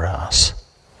store for us.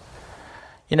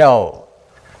 You know,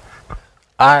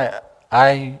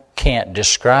 I can't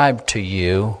describe to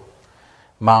you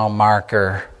mile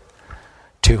marker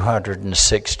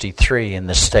 263 in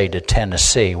the state of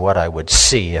Tennessee what I would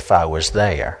see if I was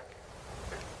there,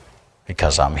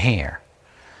 because I'm here.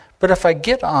 But if I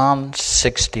get on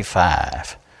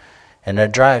 65 and I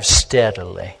drive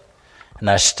steadily and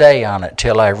I stay on it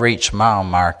till I reach mile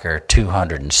marker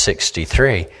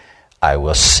 263, I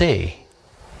will see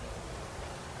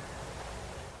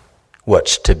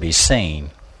what's to be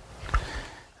seen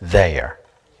there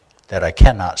that I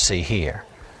cannot see here.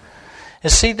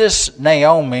 And see, this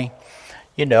Naomi,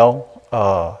 you know,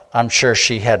 I'm sure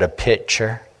she had a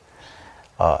picture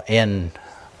in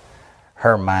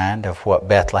her mind of what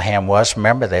Bethlehem was.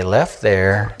 Remember, they left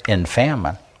there in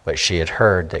famine, but she had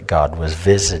heard that God was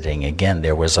visiting again.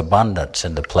 There was abundance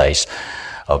in the place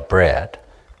of bread.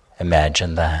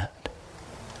 Imagine that.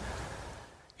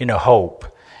 You know, hope.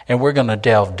 And we're going to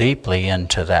delve deeply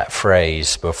into that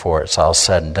phrase before it's all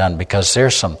said and done, because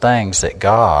there's some things that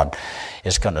God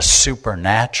is going to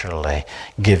supernaturally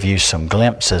give you some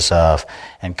glimpses of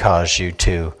and cause you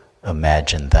to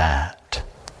imagine that.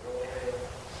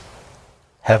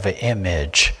 Have an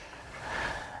image,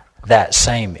 that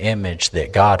same image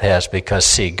that God has, because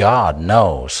see, God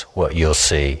knows what you'll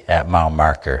see at mile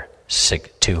marker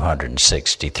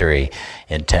 263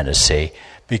 in Tennessee,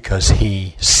 because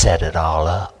he set it all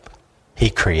up. He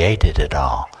created it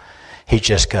all. He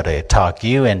just got to talk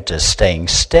you into staying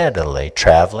steadily,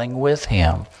 traveling with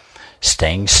him,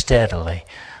 staying steadily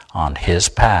on his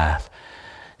path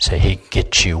so he can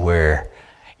get you where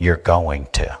you're going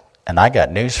to. And I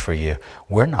got news for you.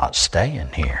 We're not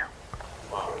staying here.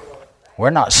 We're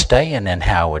not staying in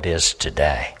how it is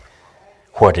today,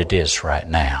 what it is right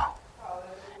now,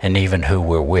 and even who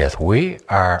we're with. We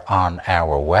are on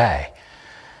our way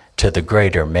to the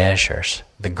greater measures,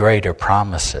 the greater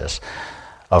promises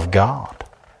of God,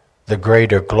 the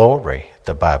greater glory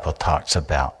the Bible talks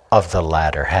about of the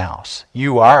latter house.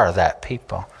 You are that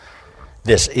people.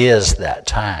 This is that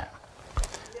time.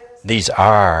 These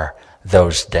are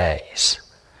those days.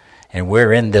 And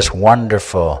we're in this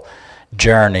wonderful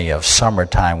journey of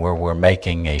summertime where we're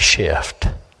making a shift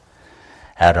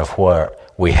out of what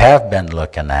we have been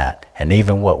looking at and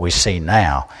even what we see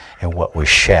now and what we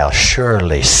shall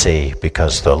surely see,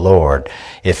 because the Lord,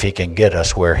 if he can get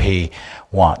us where he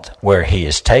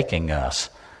is taking us,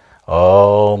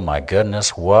 oh my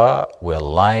goodness, what will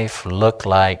life look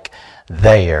like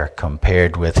there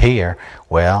compared with here?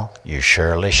 Well, you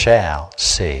surely shall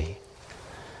see.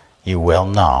 You will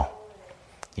know.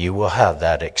 You will have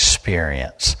that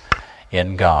experience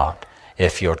in God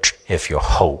if you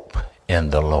hope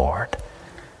in the Lord.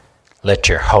 Let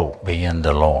your hope be in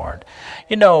the Lord.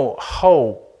 You know,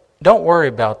 hope, don't worry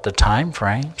about the time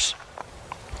frames.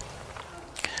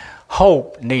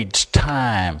 Hope needs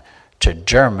time to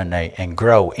germinate and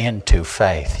grow into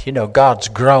faith. You know, God's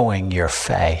growing your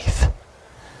faith.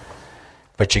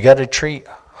 But you got to treat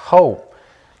hope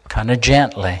kind of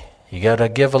gently. You got to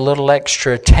give a little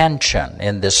extra attention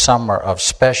in this summer of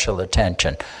special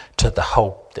attention to the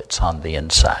hope that's on the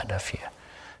inside of you,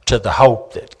 to the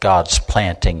hope that God's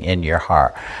planting in your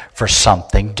heart for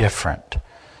something different,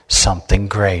 something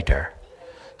greater,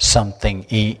 something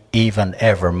even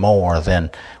ever more than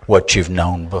what you've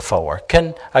known before.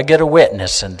 Can I get a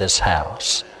witness in this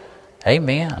house?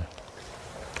 Amen.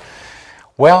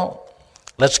 Well,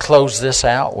 let's close this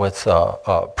out with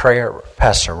a prayer.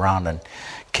 Pastor Ron and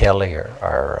Kelly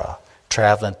are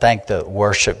traveling. Thank the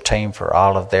worship team for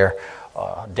all of their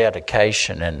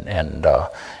dedication and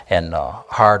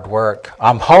hard work.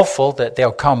 I'm hopeful that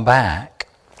they'll come back,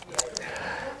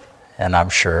 and I'm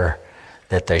sure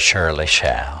that they surely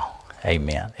shall.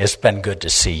 Amen. It's been good to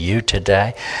see you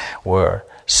today. We're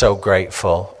so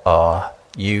grateful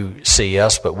you see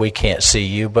us, but we can't see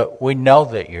you, but we know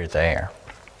that you're there.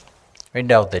 We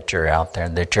know that you're out there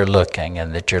and that you're looking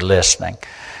and that you're listening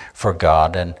for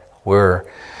God, and we're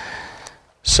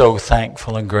so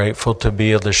thankful and grateful to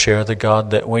be able to share the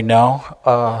God that we know.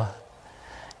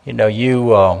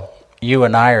 You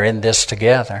and I are in this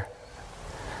together.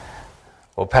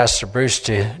 Well, Pastor Bruce,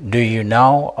 do you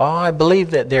know? Oh, I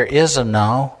believe that there is a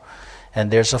know,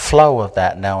 and there's a flow of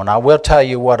that know. And I will tell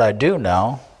you what I do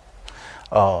know.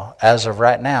 As of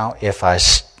right now, if I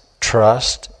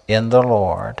trust in the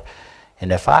Lord,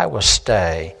 and if I will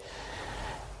stay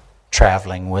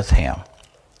traveling with him,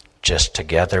 just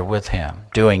together with him,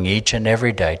 doing each and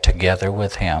every day together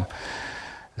with him,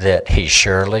 that he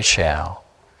surely shall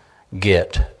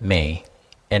get me.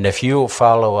 And if you will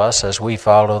follow us as we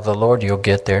follow the Lord, you'll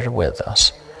get there with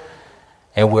us.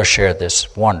 And we'll share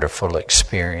this wonderful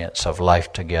experience of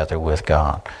life together with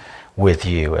God, with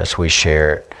you, as we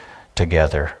share it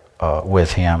together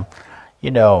with him.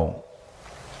 You know,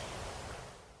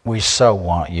 we so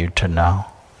want you to know.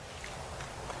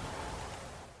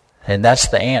 And that's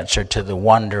the answer to the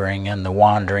wondering and the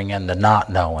wandering and the not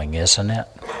knowing, isn't it?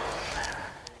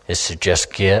 Is to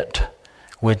just get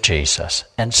with Jesus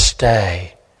and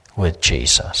stay with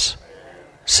Jesus.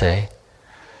 See?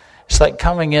 It's like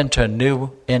coming into a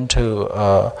new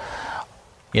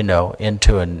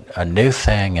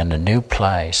thing and a new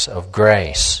place of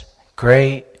grace.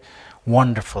 Great,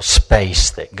 wonderful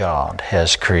space that God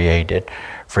has created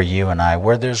for you and I,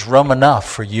 where there's room enough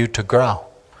for you to grow.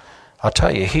 I'll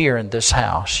tell you, here in this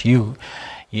house,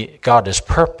 God has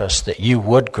purposed that you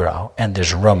would grow, and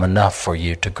there's room enough for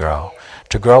you to grow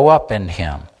up in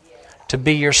him, to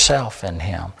be yourself in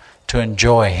him, to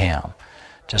enjoy him,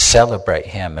 to celebrate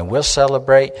him. And we'll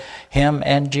celebrate him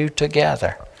and you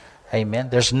together. Amen.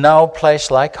 There's no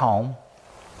place like home.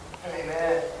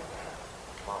 Amen.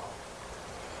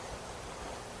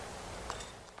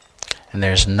 And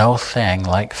there's no thing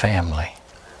like family.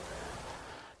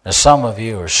 Now, some of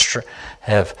you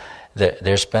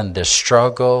there's been this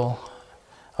struggle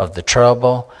of the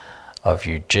trouble of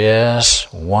you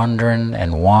just wondering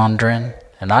and wandering.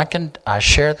 And I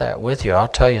share that with you. I'll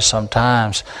tell you,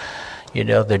 sometimes,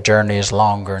 the journey is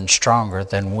longer and stronger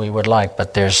than we would like.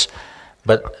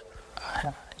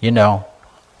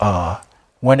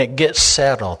 When it gets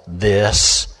settled,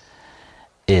 this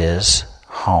is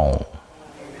home.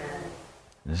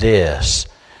 This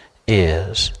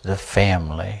is the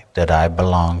family that I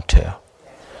belong to.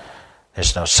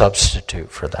 There's no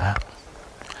substitute for that.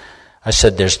 I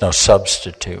said there's no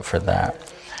substitute for that.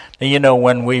 And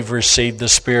when we've received the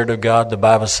Spirit of God, the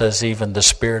Bible says even the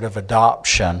Spirit of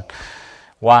adoption.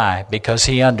 Why? Because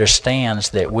he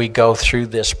understands that we go through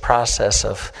this process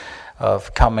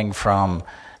of coming from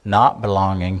not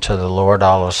belonging to the Lord.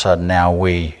 All of a sudden now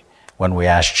when we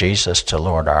ask Jesus to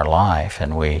Lord our life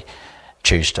and we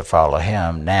choose to follow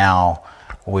him, now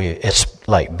it's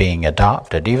like being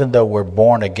adopted. Even though we're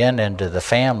born again into the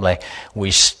family,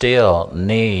 we still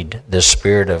need the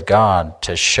Spirit of God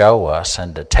to show us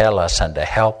and to tell us and to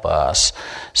help us,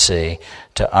 to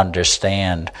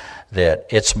understand that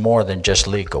it's more than just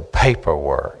legal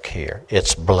paperwork here.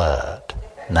 It's blood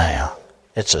now.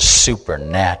 It's a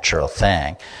supernatural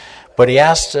thing. But he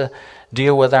has to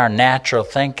deal with our natural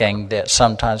thinking that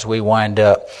sometimes we wind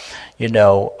up,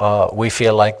 we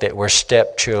feel like that we're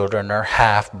stepchildren or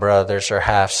half brothers or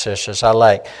half sisters. I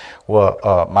like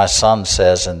what my son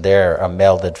says, and they're a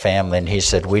melded family, and he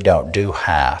said, we don't do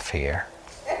half here.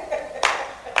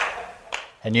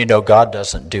 And God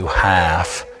doesn't do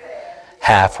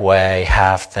halfway,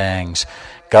 half things.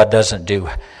 God doesn't do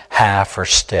half or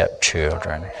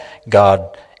stepchildren.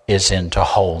 God is into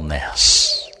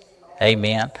wholeness.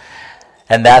 Amen.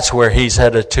 And that's where he's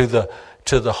headed, to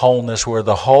the wholeness, where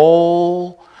the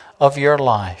whole of your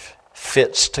life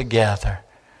fits together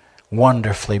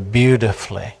wonderfully,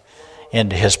 beautifully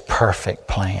into his perfect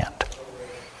plan.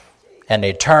 And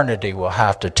eternity will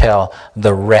have to tell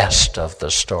the rest of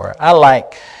the story. I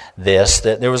like this,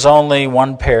 that there was only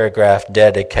one paragraph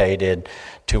dedicated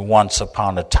to once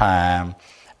upon a time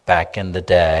back in the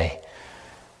day.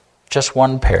 Just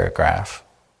one paragraph,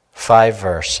 5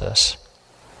 verses.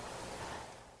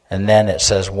 And then it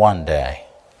says one day.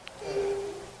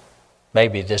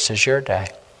 Maybe this is your day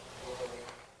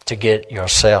to get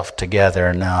yourself together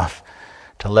enough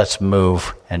to let's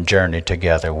move and journey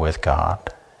together with God.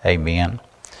 Amen.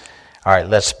 All right,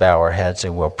 let's bow our heads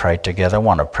and we'll pray together. I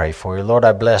want to pray for you. Lord,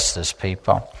 I bless this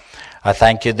people. I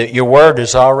thank you that your word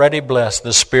is already blessed.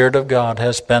 The Spirit of God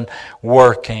has been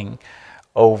working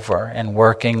over and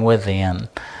working within,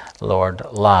 Lord,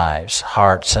 lives,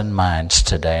 hearts, and minds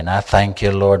today. And I thank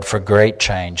you, Lord, for great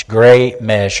change, great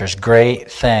measures,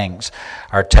 great things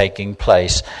are taking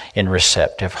place in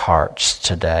receptive hearts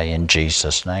today in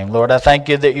Jesus' name. Lord, I thank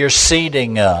you that you're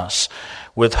seeding us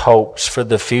with hopes for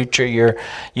the future.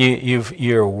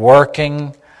 You're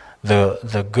working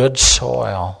the good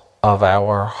soil of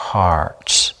our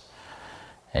hearts.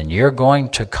 And you're going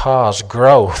to cause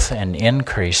growth and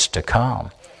increase to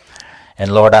come.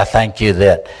 And Lord, I thank you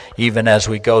that even as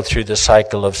we go through the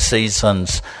cycle of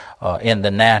seasons in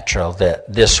the natural,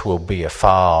 that this will be a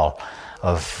fall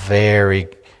of very,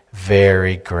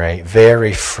 very great,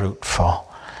 very fruitful.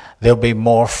 There'll be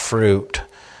more fruit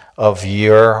of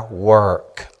your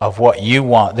work, of what you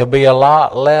want. There'll be a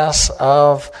lot less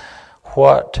of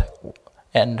what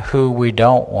and who we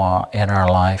don't want in our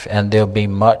life, and there'll be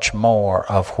much more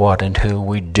of what and who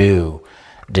we do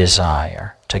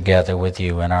desire together with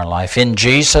you in our life. In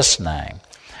Jesus' name.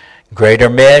 Greater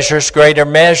measures, greater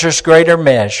measures, greater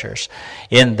measures.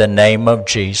 In the name of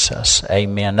Jesus.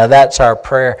 Amen. Now that's our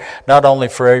prayer, not only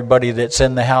for everybody that's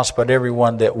in the house, but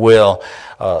everyone that will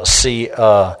see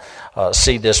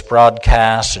this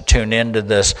broadcast or tune into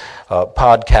this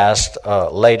podcast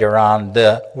later on.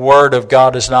 The Word of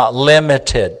God is not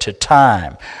limited to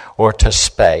time or to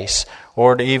space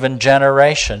or to even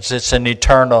generations. It's an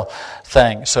eternal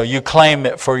thing. So you claim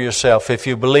it for yourself. If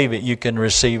you believe it, you can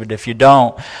receive it. If you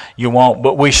don't, you won't.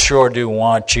 But we sure do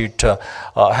want you to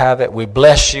have it. We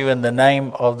bless you in the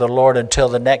name of the Lord. Until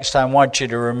the next time, I want you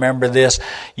to remember this.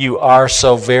 You are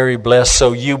so very blessed.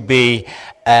 So you be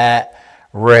at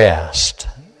rest.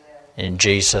 In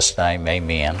Jesus' name,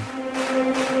 amen.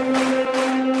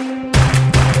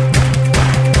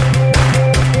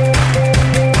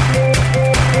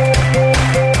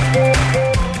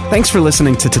 Thanks for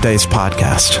listening to today's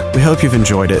podcast. We hope you've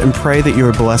enjoyed it and pray that you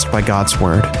are blessed by God's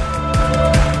Word.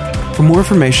 For more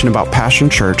information about Passion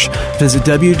Church, visit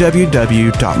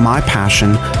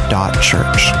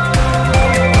www.mypassion.church.